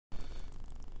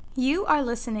You are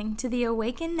listening to the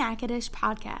Awaken Natchitoches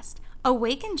podcast.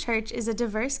 Awaken Church is a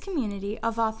diverse community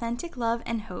of authentic love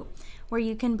and hope, where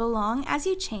you can belong as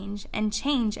you change and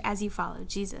change as you follow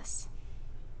Jesus.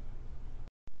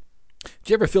 Do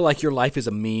you ever feel like your life is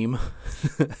a meme?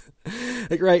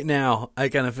 Like right now, I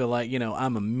kind of feel like,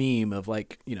 I'm a meme of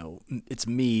it's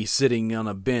me sitting on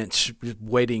a bench just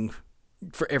waiting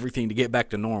for everything to get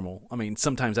back to normal. I mean,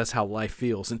 sometimes that's how life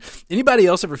feels. And anybody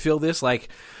else ever feel this? Like,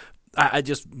 I'm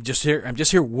just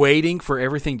here waiting for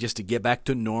everything just to get back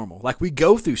to normal. Like we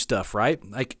go through stuff, right?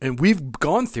 And we've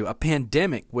gone through a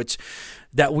pandemic,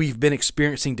 that we've been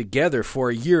experiencing together for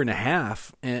a year and a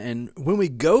half. And when we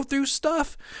go through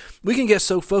stuff, we can get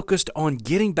so focused on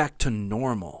getting back to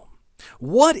normal.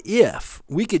 What if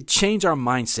we could change our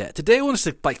mindset? Today I want us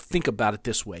to think about it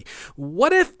this way.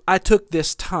 What if I took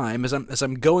this time as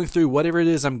I'm going through whatever it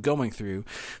is I'm going through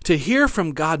to hear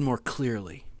from God more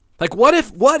clearly? Like what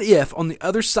if on the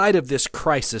other side of this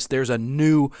crisis there's a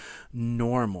new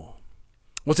normal?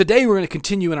 Well, today we're going to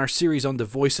continue in our series on the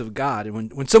voice of God.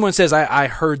 And when someone says I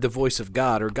heard the voice of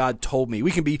God or God told me,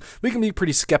 we can be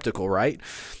pretty skeptical, right?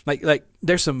 Like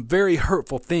there's some very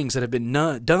hurtful things that have been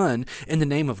done in the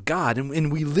name of God.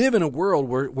 And we live in a world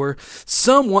where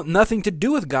some want nothing to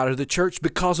do with God or the church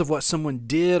because of what someone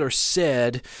did or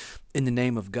said in the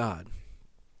name of God.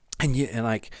 And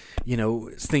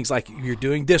things like you're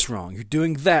doing this wrong, you're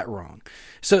doing that wrong.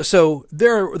 So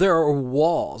there are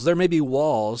walls. There may be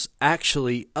walls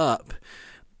actually up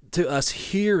to us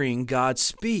hearing God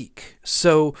speak.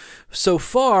 So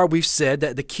far we've said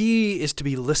that the key is to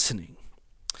be listening.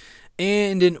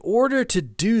 And in order to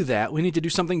do that, we need to do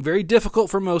something very difficult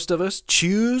for most of us,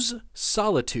 choose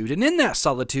solitude. And in that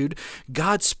solitude,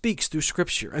 God speaks through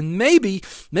Scripture. And maybe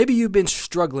you've been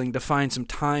struggling to find some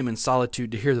time in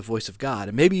solitude to hear the voice of God.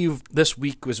 And maybe this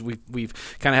week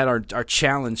we've kind of had our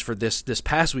challenge for this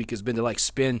past week has been to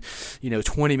spend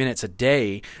 20 minutes a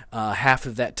day, half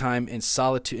of that time in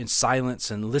solitude, in silence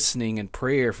and listening and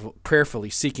prayerfully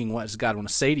seeking what does God want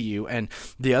to say to you, and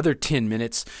the other 10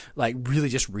 minutes really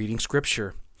just reading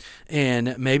Scripture.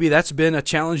 And maybe that's been a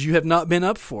challenge you have not been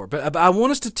up for. But I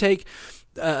want us to take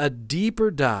a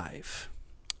deeper dive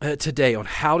today on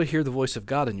how to hear the voice of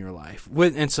God in your life,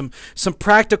 and some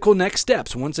practical next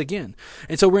steps once again.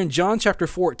 And so we're in John chapter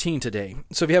 14 today.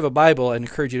 So if you have a Bible, I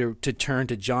encourage you to turn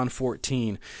to John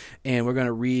 14, and we're going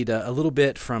to read a little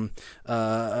bit from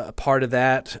a part of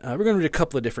that. We're going to read a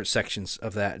couple of different sections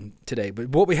of that today. But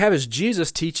what we have is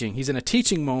Jesus teaching. He's in a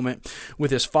teaching moment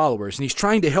with his followers, and he's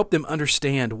trying to help them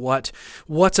understand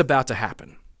what's about to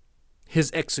happen.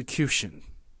 His execution,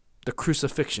 the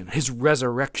crucifixion, his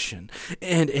resurrection.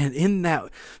 And in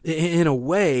that, in a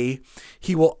way,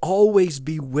 he will always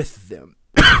be with them.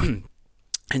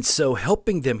 And so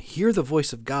helping them hear the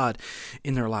voice of God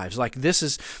in their lives.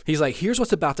 He's like, here's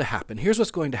what's about to happen. Here's what's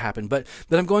going to happen. But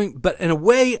in a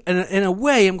way,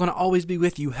 I'm going to always be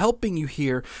with you, helping you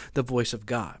hear the voice of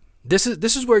God. This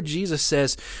is where Jesus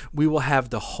says we will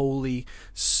have the Holy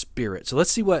Spirit. So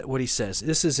let's see what he says.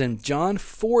 This is in John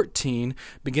 14,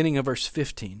 beginning of verse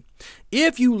 15.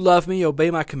 If you love me,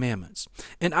 obey my commandments,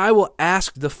 and I will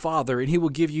ask the Father, and he will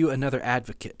give you another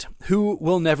advocate who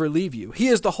will never leave you. He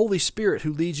is the Holy Spirit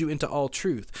who leads you into all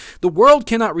truth. The world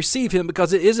cannot receive him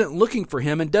because it isn't looking for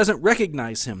him and doesn't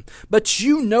recognize him. But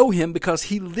you know him because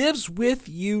he lives with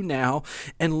you now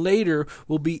and later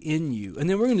will be in you. And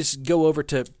then we're going to just go over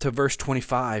to verse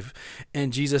 25,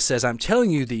 and Jesus says, I'm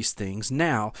telling you these things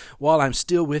now while I'm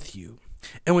still with you.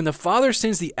 And when the Father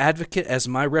sends the advocate as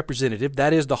my representative,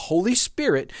 that is the Holy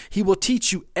Spirit, he will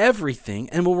teach you everything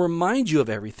and will remind you of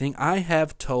everything I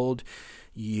have told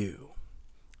you.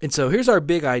 And so here's our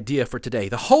big idea for today.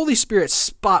 The Holy Spirit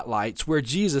spotlights where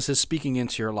Jesus is speaking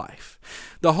into your life.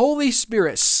 The Holy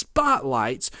Spirit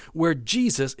spotlights where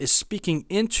Jesus is speaking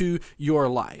into your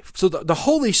life. So the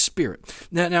Holy Spirit.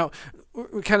 Now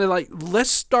we're kind of let's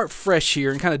start fresh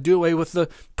here and kind of do away with the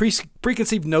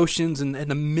preconceived notions and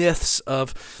the myths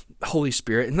of Holy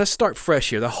Spirit. And let's start fresh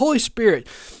here. The Holy Spirit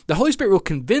will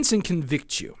convince and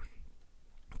convict you.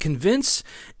 Convince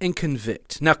and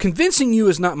convict. Now, convincing you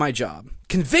is not my job.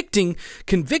 Convicting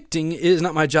is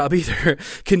not my job either.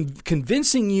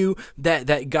 Convincing you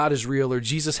that God is real or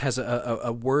Jesus has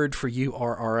a word for you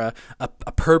or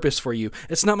a purpose for you.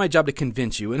 It's not my job to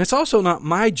convince you. And it's also not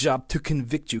my job to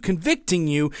convict you. Convicting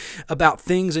you about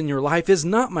things in your life is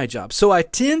not my job. So I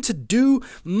tend to do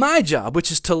my job,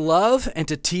 which is to love and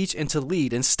to teach and to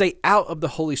lead and stay out of the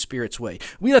Holy Spirit's way.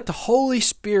 We let the Holy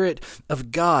Spirit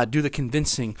of God do the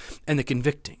convincing and the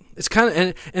convicting. It's kind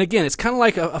of, and again, it's kind of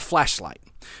like a flashlight.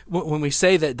 When we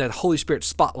say that Holy Spirit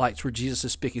spotlights where Jesus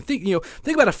is speaking, think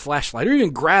about a flashlight, or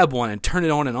even grab one and turn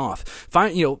it on and off.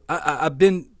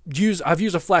 I've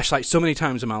used a flashlight so many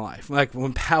times in my life, like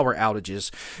when power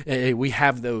outages. We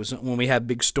have those when we have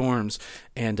big storms,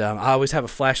 and I always have a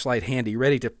flashlight handy,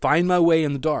 ready to find my way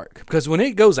in the dark. Because when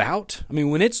it goes out,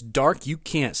 when it's dark, you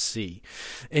can't see,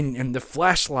 and the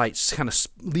flashlights kind of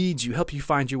leads you, help you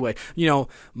find your way.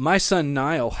 My son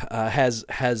Niall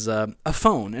has a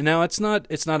phone, and now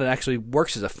it actually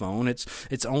works as a phone.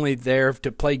 It's only there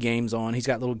to play games on. He's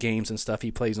got little games and stuff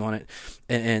he plays on it,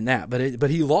 and that.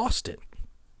 But he lost it.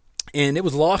 And it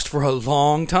was lost for a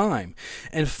long time.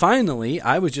 And finally,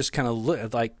 I was just kind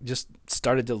of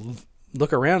started to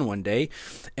look around one day,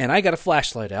 and I got a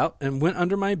flashlight out and went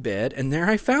under my bed, and there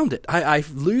I found it. I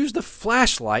used the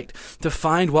flashlight to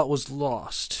find what was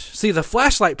lost. See, the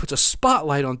flashlight puts a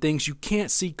spotlight on things you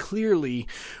can't see clearly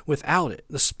without it.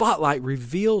 The spotlight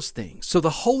reveals things. So the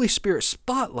Holy Spirit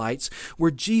spotlights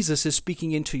where Jesus is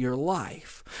speaking into your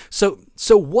life. So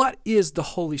what is the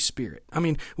Holy Spirit?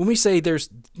 When we say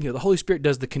the Holy Spirit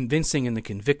does the convincing and the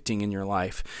convicting in your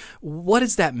life, what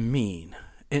does that mean?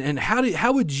 And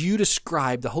how would you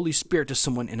describe the Holy Spirit to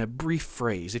someone in a brief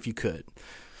phrase, if you could?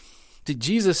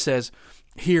 Jesus says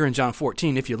here in John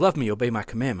 14, if you love me, obey my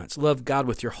commandments. Love God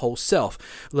with your whole self.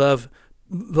 Love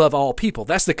all people.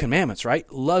 That's the commandments, right?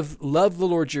 Love the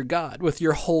Lord your God with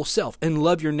your whole self, and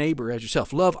love your neighbor as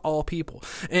yourself. Love all people.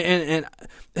 And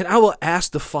I will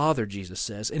ask the Father, Jesus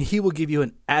says, and he will give you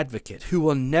an advocate who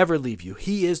will never leave you.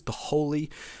 He is the Holy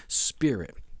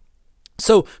Spirit.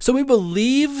 So we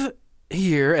believe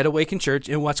here at Awaken Church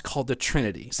in what's called the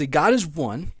Trinity. See, God is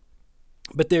one,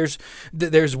 but there's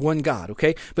one God,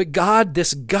 okay? But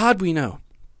this God we know,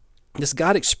 this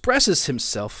God expresses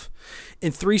himself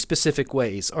in three specific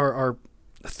ways, or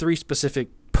three specific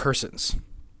persons.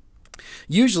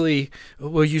 Usually,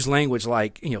 we'll use language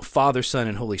like Father, Son,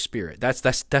 and Holy Spirit.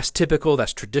 That's typical.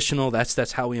 That's traditional.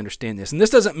 That's how we understand this. And this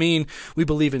doesn't mean we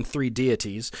believe in three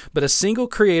deities, but a single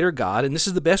Creator God. And this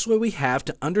is the best way we have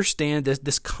to understand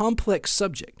this complex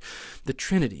subject, the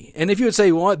Trinity. And if you would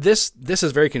say, well, this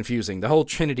is very confusing. The whole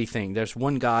Trinity thing. There's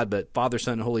one God, but Father,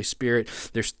 Son, and Holy Spirit.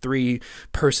 There's three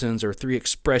persons or three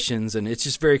expressions, and it's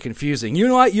just very confusing. You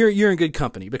know what? You're in good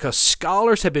company, because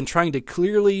scholars have been trying to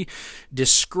clearly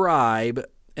describe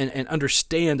and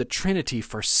understand the Trinity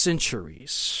for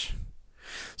centuries.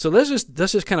 So let's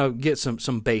just kind of get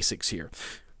some basics here.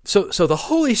 So the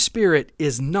Holy Spirit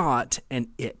is not an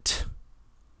it.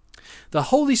 The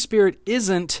Holy Spirit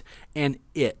isn't an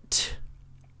it.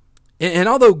 And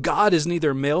although God is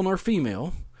neither male nor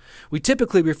female, we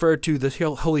typically refer to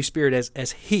the Holy Spirit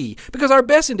as He, because our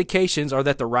best indications are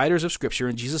that the writers of Scripture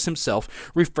and Jesus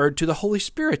himself referred to the Holy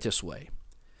Spirit this way.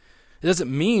 It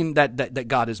doesn't mean that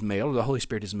God is male or the Holy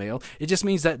Spirit is male. It just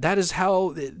means that is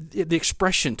how the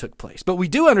expression took place. But we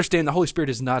do understand the Holy Spirit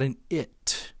is not an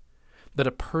it, but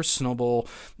a personable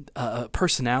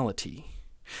personality.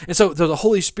 And so the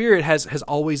Holy Spirit has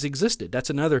always existed. That's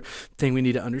another thing we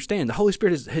need to understand. The Holy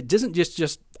Spirit doesn't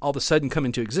just all of a sudden come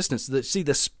into existence. You see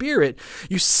the Spirit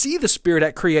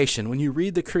at creation. When you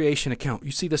read the creation account,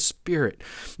 you see the Spirit.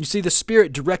 You see the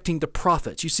Spirit directing the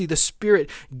prophets. You see the Spirit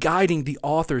guiding the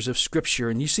authors of Scripture.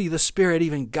 And you see the Spirit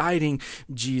even guiding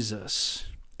Jesus.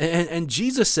 And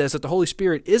Jesus says that the Holy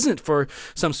Spirit isn't for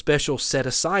some special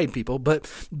set-aside people, but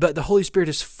the Holy Spirit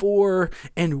is for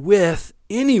and with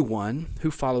anyone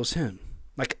who follows Him.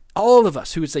 Like all of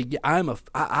us who would say, yeah,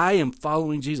 I am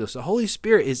following Jesus. The Holy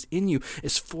Spirit is in you,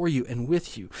 is for you, and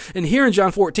with you. And here in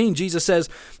John 14, Jesus says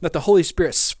that the Holy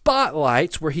Spirit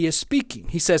spotlights where He is speaking.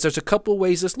 He says there's a couple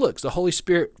ways this looks. The Holy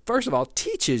Spirit, first of all,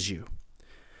 teaches you.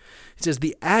 He says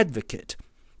the advocate,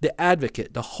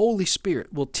 the Holy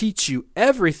Spirit, will teach you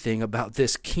everything about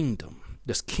this kingdom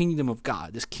of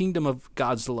God, this kingdom of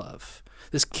God's love,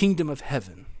 this kingdom of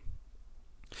heaven.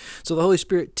 So the Holy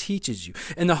Spirit teaches you,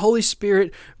 and the Holy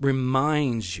Spirit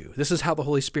reminds you. This is how the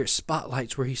Holy Spirit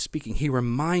spotlights where He's speaking. He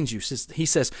reminds you.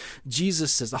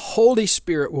 Jesus says, the Holy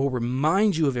Spirit will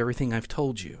remind you of everything I've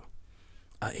told you.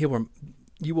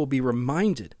 You will be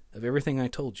reminded of everything I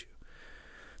told you.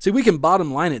 See, we can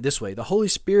bottom line it this way. The Holy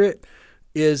Spirit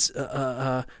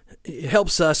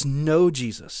helps us know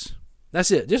Jesus.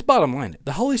 That's it. Just bottom line it.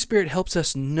 The Holy Spirit helps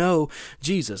us know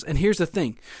Jesus. And here's the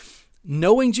thing.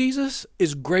 Knowing Jesus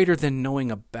is greater than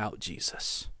knowing about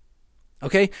Jesus.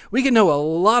 Okay? We can know a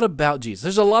lot about Jesus.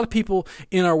 There's a lot of people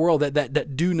in our world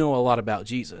that do know a lot about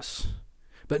Jesus.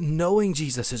 But knowing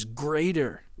Jesus is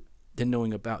greater than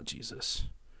knowing about Jesus.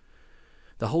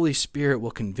 the Holy Spirit will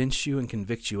convince you and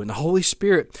convict you. And the Holy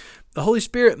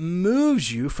Spirit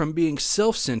moves you from being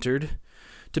self-centered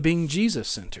to being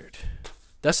Jesus-centered.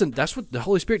 That's what the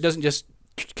Holy Spirit doesn't just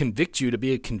convict you to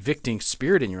be a convicting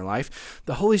spirit in your life.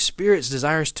 The Holy Spirit's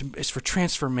desire is for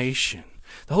transformation.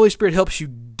 The Holy Spirit helps you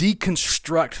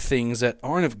deconstruct things that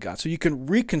aren't of God so you can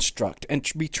reconstruct and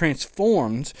be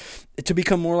transformed to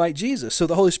become more like Jesus. So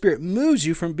the Holy Spirit moves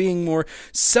you from being more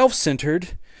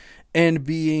self-centered and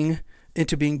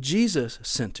into being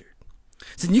Jesus-centered.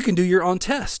 So then you can do your own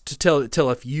test to tell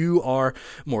if you are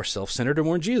more self-centered or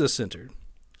more Jesus-centered.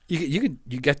 You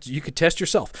could test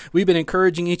yourself. We've been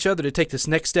encouraging each other to take this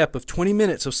next step of 20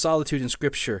 minutes of solitude in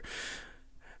Scripture.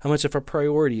 How much of a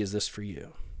priority is this for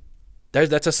you?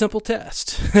 That's a simple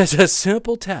test. That's a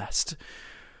simple test.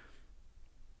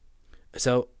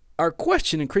 So our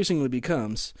question increasingly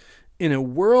becomes, in a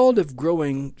world of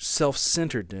growing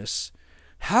self-centeredness,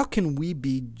 how can we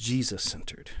be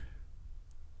Jesus-centered?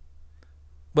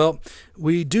 Well,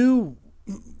 we do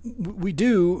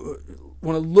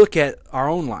want to look at our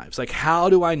own lives. Like, how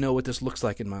do I know what this looks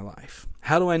like in my life?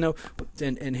 How do I know?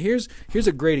 And here's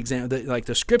a great example. Like,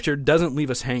 the Scripture doesn't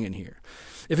leave us hanging here.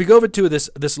 If we go over to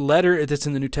this letter that's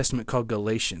in the New Testament called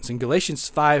Galatians, in Galatians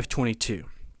 5:22,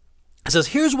 it says,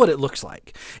 here's what it looks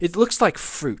like. It looks like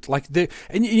fruit.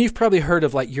 And you've probably heard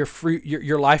of like your fruit.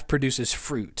 Your life produces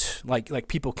fruit. Like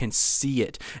people can see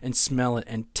it and smell it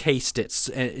and taste it,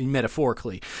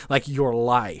 metaphorically. Like your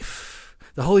life.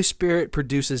 The Holy Spirit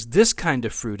produces this kind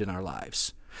of fruit in our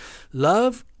lives: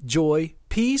 love, joy,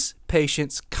 peace,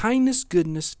 patience, kindness,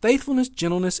 goodness, faithfulness,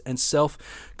 gentleness, and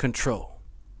self-control.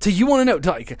 So you want to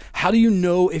know, like, how do you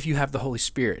know if you have the Holy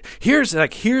Spirit? Here's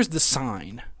the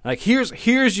sign. Like, here's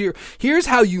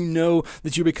how you know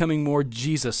that you're becoming more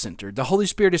Jesus-centered. The Holy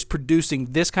Spirit is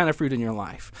producing this kind of fruit in your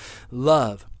life: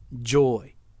 love,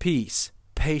 joy, peace,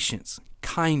 patience,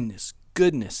 kindness,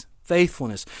 goodness,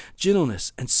 faithfulness,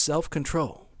 gentleness, and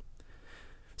self-control.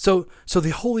 So the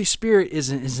Holy Spirit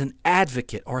is an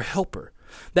advocate or a helper.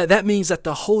 That means that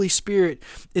the Holy Spirit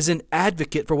is an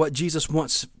advocate for what Jesus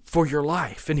wants for your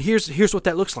life. And here's what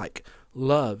that looks like: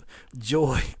 love,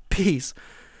 joy, peace,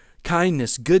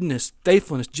 kindness, goodness,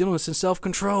 faithfulness, gentleness, and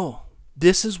self-control.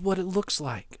 This is what it looks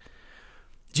like.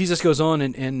 Jesus goes on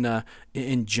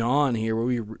in John here,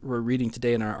 where we're reading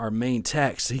today in our main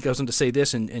text. He goes on to say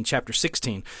this in chapter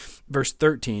 16, verse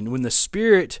 13. When the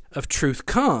Spirit of truth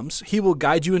comes, he will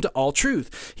guide you into all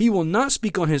truth. He will not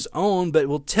speak on his own, but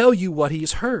will tell you what he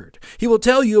has heard. He will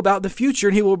tell you about the future,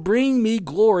 and he will bring me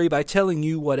glory by telling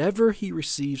you whatever he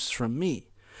receives from me.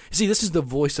 You see, this is the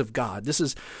voice of God. This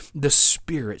is the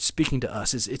Spirit speaking to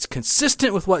us. It's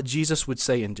consistent with what Jesus would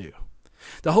say and do.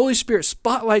 The Holy Spirit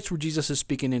spotlights where Jesus is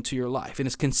speaking into your life, and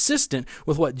it's consistent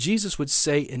with what Jesus would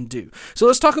say and do. So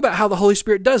let's talk about how the Holy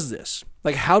Spirit does this.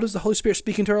 Like, how does the Holy Spirit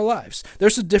speak into our lives?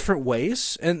 There's some different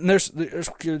ways, and there's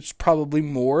probably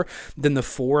more than the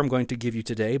 4 I'm going to give you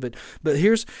today. But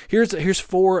here's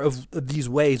 4 of these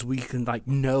ways we can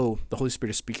know the Holy Spirit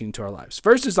is speaking into our lives.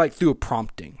 First is through a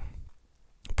prompting.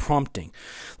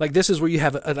 Like, this is where you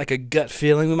have a gut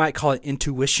feeling. We might call it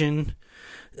intuition.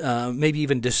 Maybe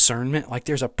even discernment. Like,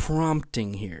 there's a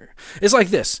prompting here. It's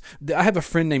like this. I have a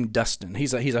friend named Dustin.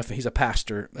 He's a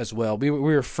pastor as well. We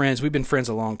were friends. We've been friends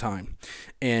a long time,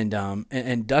 and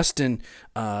Dustin,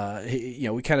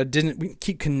 we kind of we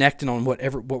keep connecting on what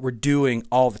we're doing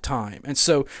all the time. And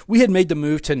so we had made the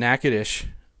move to Natchitoches.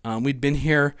 We'd been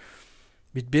here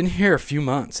a few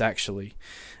months actually,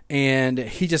 and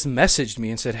he just messaged me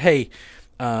and said, "Hey,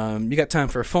 you got time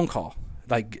for a phone call?"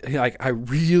 Like I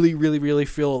really, really, really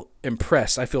feel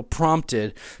impressed. I feel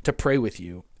prompted to pray with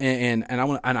you, and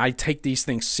I take these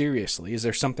things seriously. Is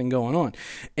there something going on?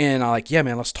 And I'm like, yeah,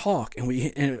 man, let's talk. And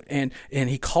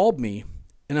he called me,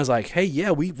 and I was like, hey,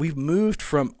 yeah, we've moved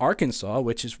from Arkansas,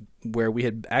 which is where we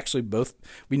had actually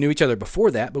we knew each other before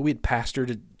that, but we had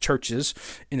pastored churches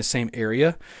in the same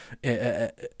area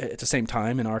at the same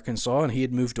time in Arkansas, and he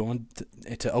had moved on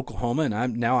to Oklahoma, and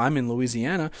I'm in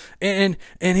Louisiana, and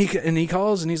he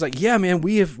calls and he's like, yeah, man,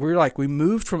 we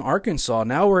moved from Arkansas,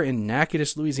 now we're in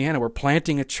Natchitoches, Louisiana, we're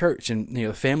planting a church, and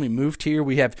the family moved here,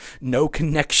 we have no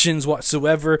connections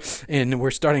whatsoever, and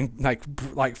we're starting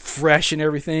like fresh and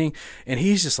everything, and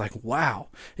he's just like, wow,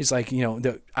 he's like,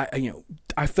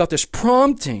 I felt this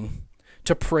prompting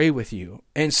to pray with you.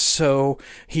 And so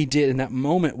he did. And that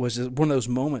moment was one of those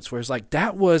moments where it's like,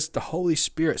 that was the Holy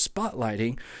Spirit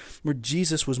spotlighting where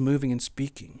Jesus was moving and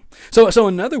speaking. So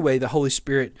another way the Holy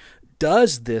Spirit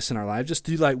does this in our lives is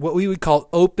through what we would call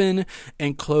open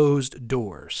and closed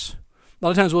doors. A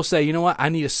lot of times we'll say, you know what, I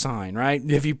need a sign, right?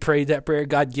 Have you prayed that prayer,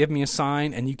 God, give me a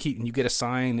sign, and you get a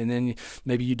sign, and then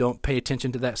maybe you don't pay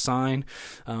attention to that sign,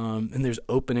 and there's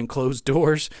open and closed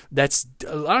doors. That's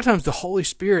a lot of times the Holy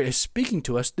Spirit is speaking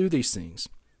to us through these things.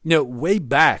 Way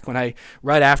back when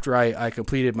right after I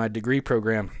completed my degree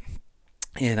program,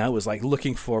 and I was like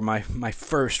looking for my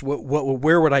first,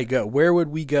 where would I go? Where would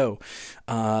we go?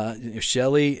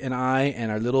 Shelly and I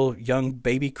and our little young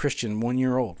baby Christian,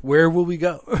 1-year-old, where will we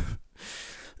go?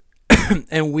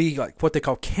 And we, like what they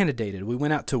call candidated. We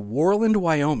went out to Worland,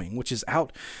 Wyoming, which is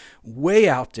way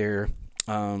out there.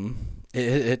 Trust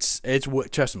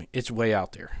me, it's way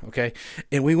out there. Okay.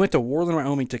 And we went to Worland,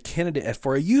 Wyoming to candidate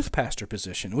for a youth pastor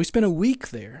position. We spent a week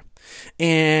there,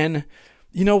 and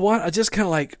you know what? I just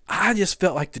felt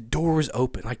like the door was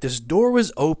open. Like this door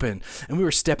was open and we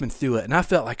were stepping through it. And I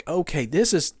felt like, okay,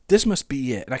 this must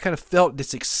be it. And I kind of felt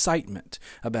this excitement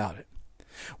about it.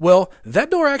 Well, that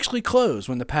door actually closed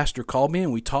when the pastor called me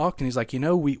and we talked, and he's like,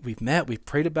 we've met, we've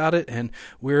prayed about it, and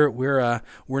we're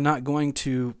not going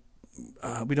to,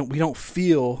 we don't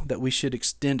feel that we should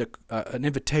extend an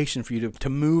invitation for you to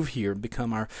move here and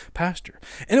become our pastor.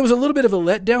 And it was a little bit of a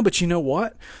letdown, but you know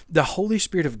what? The Holy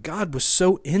Spirit of God was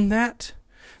so in that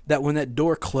when that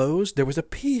door closed, there was a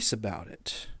peace about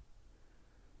it.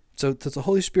 So the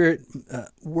Holy Spirit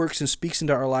works and speaks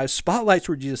into our lives, spotlights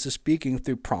where Jesus is speaking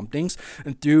through promptings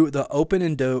and through the open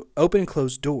and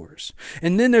closed doors.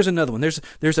 And then there's another one.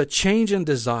 There's a change in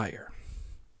desire.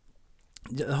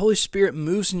 The Holy Spirit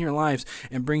moves in your lives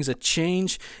and brings a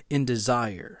change in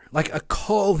desire, like a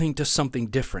calling to something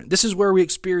different. This is where we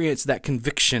experience that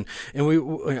conviction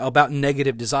about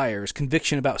negative desires,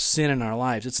 conviction about sin in our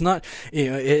lives. It's not,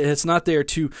 it's not there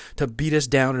to beat us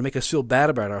down or make us feel bad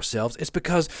about ourselves. It's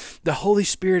because the Holy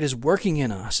Spirit is working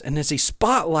in us, and as He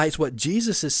spotlights what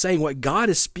Jesus is saying, what God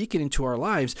is speaking into our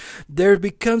lives, there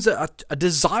becomes a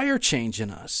desire change in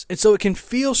us, and so it can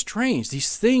feel strange.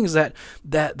 These things that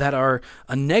are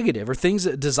a negative, or things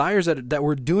desires that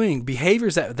we're doing,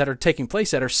 behaviors that are taking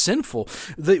place that are sinful,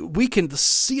 we can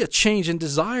see a change in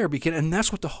desire, and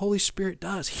that's what the Holy Spirit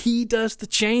does. He does the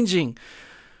changing.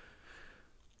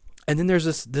 And then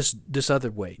there's this other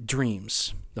way,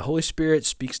 dreams. The Holy Spirit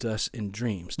speaks to us in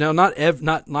dreams. Now,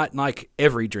 not like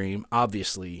every dream,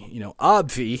 obviously.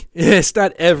 It's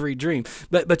not every dream,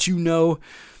 but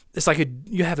it's like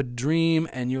you have a dream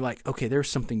and you're like, okay, there's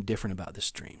something different about this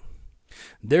dream.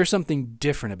 There's something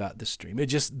different about this dream. You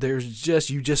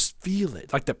just feel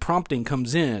it. Like the prompting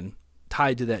comes in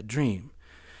tied to that dream.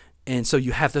 And so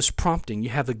you have this prompting, you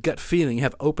have a gut feeling, you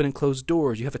have open and closed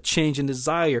doors, you have a change in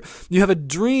desire, you have a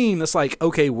dream that's like,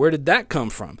 okay, where did that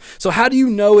come from? So how do you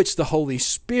know it's the Holy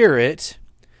Spirit?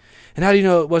 And how do you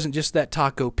know it wasn't just that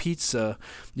taco pizza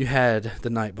you had the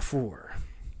night before?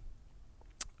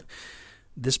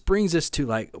 This brings us to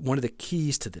one of the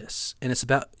keys to this, and it's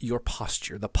about your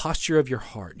posture, the posture of your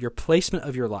heart, your placement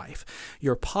of your life.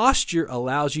 Your posture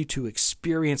allows you to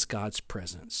experience God's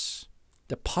presence.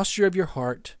 The posture of your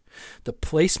heart, the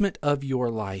placement of your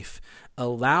life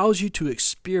allows you to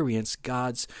experience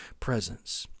God's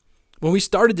presence. When we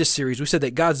started this series, we said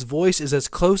that God's voice is as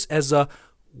close as a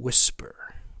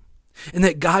whisper, and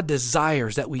that God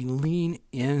desires that we lean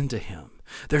into Him.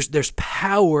 There's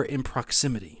power in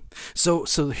proximity. So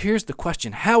here's the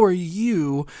question. How are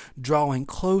you drawing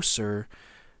closer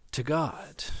to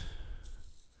God?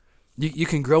 You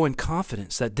can grow in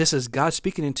confidence that this is God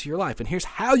speaking into your life. And here's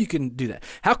how you can do that.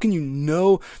 How can you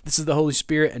know this is the Holy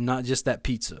Spirit and not just that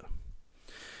pizza?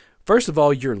 First of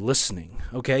all, you're listening,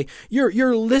 okay?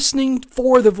 You're listening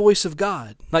for the voice of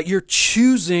God. Like you're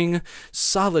choosing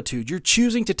solitude. You're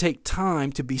choosing to take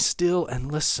time to be still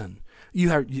and listen.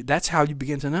 That's how you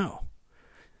begin to know.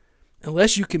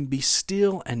 Unless you can be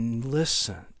still and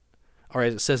listen, or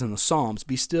as it says in the Psalms,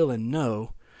 be still and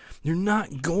know, you're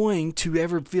not going to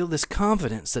ever feel this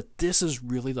confidence that this is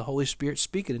really the Holy Spirit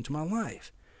speaking into my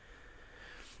life.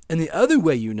 And the other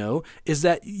way you know is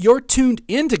that you're tuned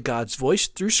into God's voice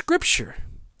through Scripture.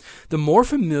 The more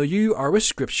familiar you are with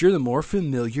Scripture, the more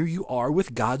familiar you are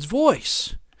with God's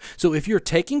voice. So if you're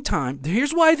taking time,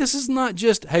 here's why this is not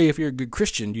just, hey, if you're a good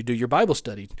Christian, you do your Bible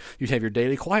study, you have your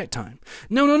daily quiet time.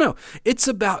 No. It's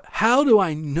about, how do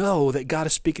I know that God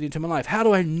is speaking into my life? How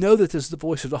do I know that this is the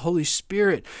voice of the Holy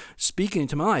Spirit speaking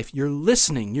into my life? You're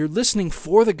listening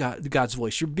for God's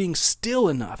voice. You're being still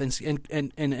enough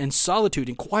and solitude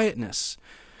and quietness.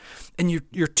 And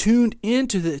you're tuned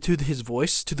into His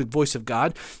voice, to the voice of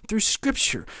God through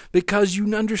Scripture, because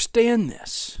you understand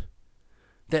this.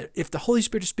 That if the Holy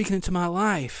Spirit is speaking into my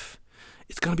life,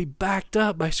 it's going to be backed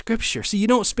up by Scripture. See, you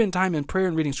don't spend time in prayer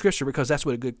and reading Scripture because that's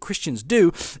what good Christians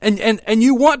do. And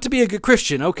you want to be a good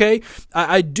Christian, okay?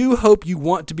 I do hope you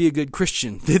want to be a good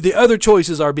Christian. The other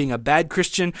choices are being a bad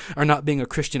Christian or not being a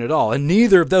Christian at all. And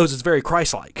neither of those is very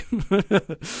Christ-like.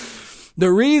 The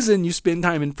reason you spend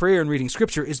time in prayer and reading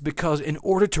Scripture is because in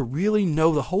order to really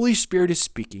know the Holy Spirit is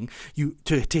speaking,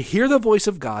 to hear the voice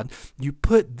of God, you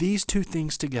put these two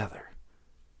things together: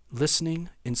 listening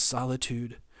in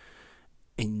solitude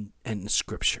and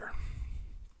Scripture.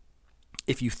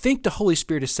 If you think the Holy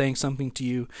Spirit is saying something to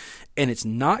you and it's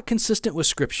not consistent with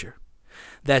Scripture,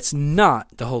 that's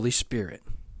not the Holy Spirit,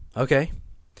 okay?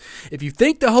 If you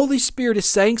think the Holy Spirit is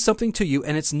saying something to you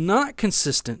and it's not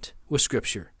consistent with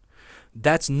Scripture,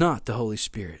 that's not the Holy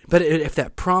Spirit. But if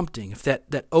that prompting, if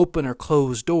that open or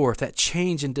closed door, if that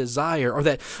change in desire or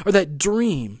that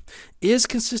dream is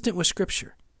consistent with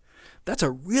Scripture, that's a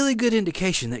really good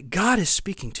indication that God is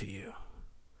speaking to you.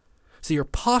 See, your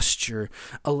posture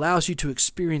allows you to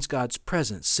experience God's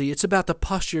presence. See, it's about the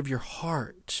posture of your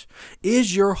heart.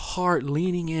 Is your heart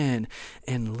leaning in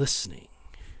and listening?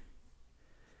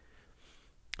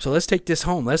 So let's take this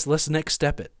home. Let's next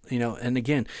step it. And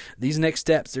again, these next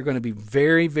steps, they're going to be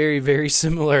very, very, very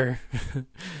similar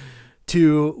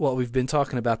to what we've been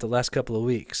talking about the last couple of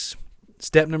weeks.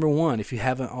 Step number 1, if you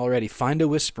haven't already, find a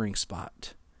whispering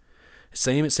spot.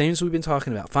 Same as we've been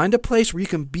talking about. Find a place where you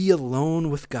can be alone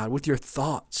with God, with your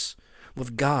thoughts,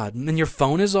 with God. And your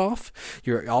phone is off.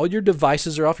 All your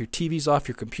devices are off. Your TV's off.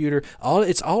 Your computer.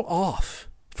 It's all off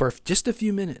for just a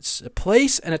few minutes. A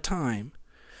place and a time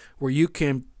where you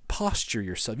can posture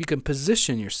yourself. You can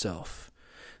position yourself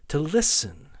to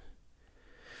listen.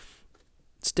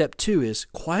 Step 2 is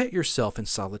quiet yourself in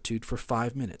solitude for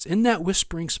 5 minutes in that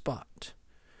whispering spot.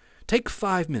 Take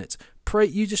 5 minutes. Pray.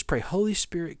 You just pray, Holy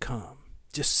Spirit, come.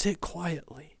 Just sit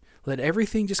quietly. Let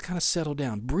everything just kind of settle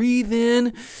down. Breathe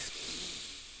in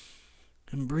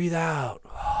and breathe out.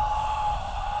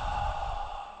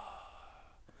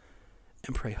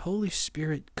 And pray, Holy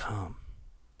Spirit, come.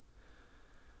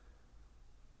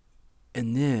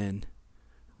 And then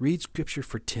read Scripture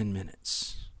for 10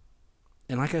 minutes.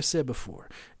 And like I said before,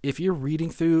 if you're reading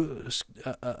through,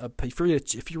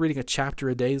 if you're reading a chapter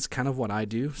a day, it's kind of what I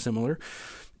do, similar,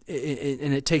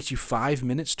 and it takes you 5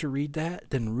 minutes to read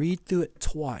that, then read through it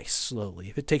twice slowly.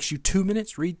 If it takes you 2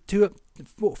 minutes, read through it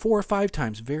 4 or 5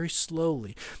 times very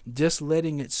slowly, just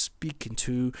letting it speak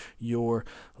into your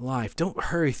life. Don't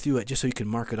hurry through it just so you can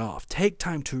mark it off. Take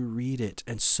time to read it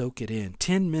and soak it in.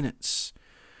 10 minutes.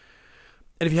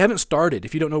 And if you haven't started,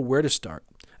 if you don't know where to start,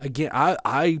 again,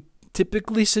 I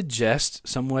typically suggest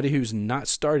somebody who's not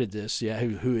started this yet,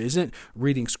 who isn't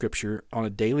reading Scripture on a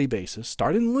daily basis,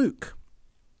 start in Luke.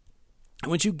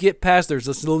 And once you get past, there's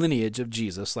this lineage of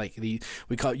Jesus, like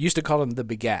used to call them the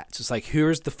begats. It's like,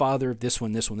 here's the father of this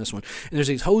one, this one, this one. And there's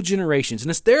these whole generations,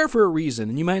 and it's there for a reason,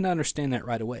 and you might not understand that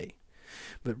right away.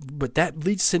 But that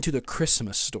leads us into the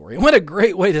Christmas story. And what a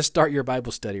great way to start your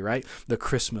Bible study, right? The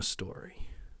Christmas story.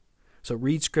 So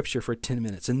read Scripture for 10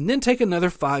 minutes, and then take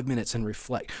another 5 minutes and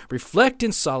reflect. Reflect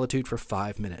in solitude for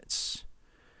 5 minutes.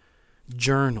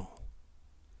 Journal.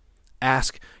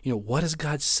 Ask, what is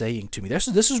God saying to me?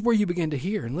 This is where you begin to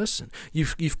hear and listen.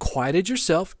 You've quieted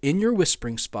yourself in your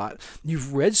whispering spot.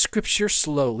 You've read Scripture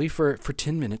slowly for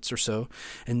 10 minutes or so,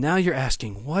 and now you're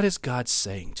asking, what is God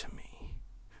saying to me?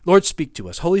 Lord, speak to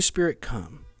us. Holy Spirit,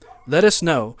 come. Let us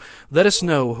know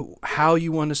how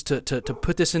you want us to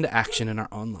put this into action in our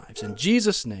own lives. In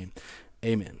Jesus' name,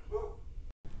 amen.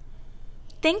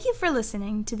 Thank you for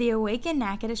listening to the Awaken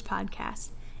Natchitoches podcast.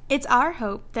 It's our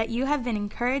hope that you have been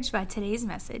encouraged by today's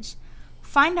message.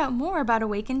 Find out more about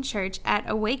Awaken Church at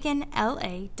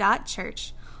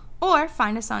awakenla.church or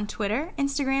find us on Twitter,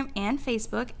 Instagram, and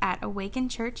Facebook at Awaken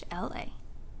Church LA.